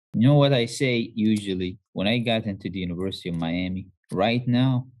You know what I say usually when I got into the University of Miami? Right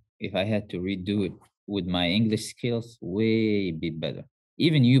now, if I had to redo it with my English skills, way be better.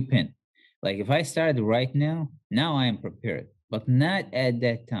 Even UPenn. Like if I started right now I am prepared, but not at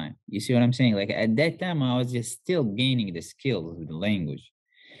that time. You see what I'm saying? Like at that time, I was just still gaining the skills with the language.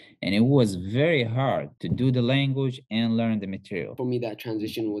 And it was very hard to do the language and learn the material. For me, that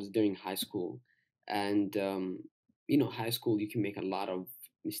transition was during high school, and high school you can make a lot of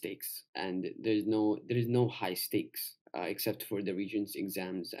mistakes, and there is no high stakes except for the regents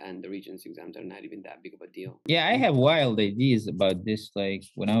exams, and the regents exams are not even that big of a deal. Yeah, I have wild ideas about this. Like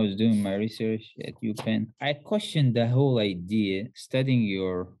when I was doing my research at UPenn, I questioned the whole idea studying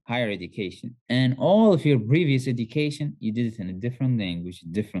your higher education and all of your previous education, you did it in a different language,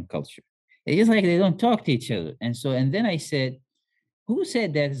 different culture. It's just like they don't talk to each other. And then I said, who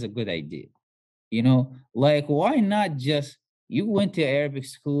said that is a good idea? Like why not just you went to Arabic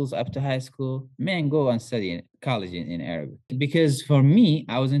schools up to high school, man, go and study in college in Arabic. Because for me,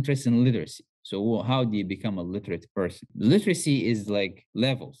 I was interested in literacy. So how do you become a literate person? Literacy is like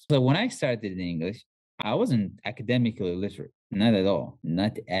levels. So when I started in English, I wasn't academically literate, not at all,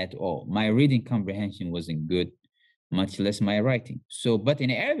 not at all. My reading comprehension wasn't good, much less my writing. So, but in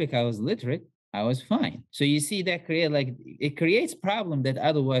Arabic, I was literate. I was fine. So you see that it creates problem that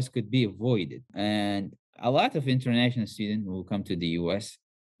otherwise could be avoided. And a lot of international students who come to the US,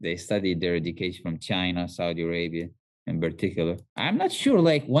 they study their education from China, Saudi Arabia in particular. I'm not sure,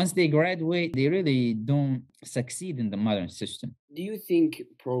 like once they graduate, they really don't succeed in the modern system. Do you think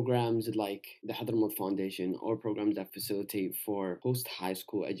programs like the Hadramaut Foundation or programs that facilitate for post high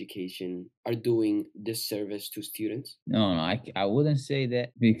school education are doing disservice to students? No, I wouldn't say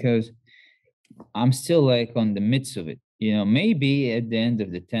that because I'm still like on the midst of it. Maybe at the end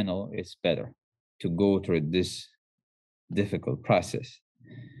of the tunnel, it's better to go through this difficult process.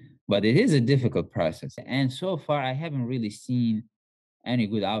 But it is a difficult process. And so far, I haven't really seen any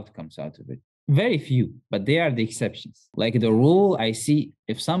good outcomes out of it. Very few, but they are the exceptions. Like the rule, I see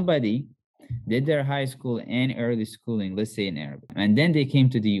if somebody did their high school and early schooling, let's say in Arabic, and then they came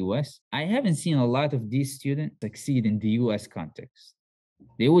to the US, I haven't seen a lot of these students succeed in the US context.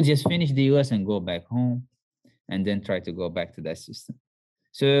 They will just finish the US and go back home and then try to go back to that system.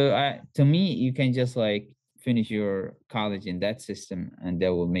 So to me, you can just like finish your college in that system and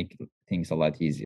that will make things a lot easier.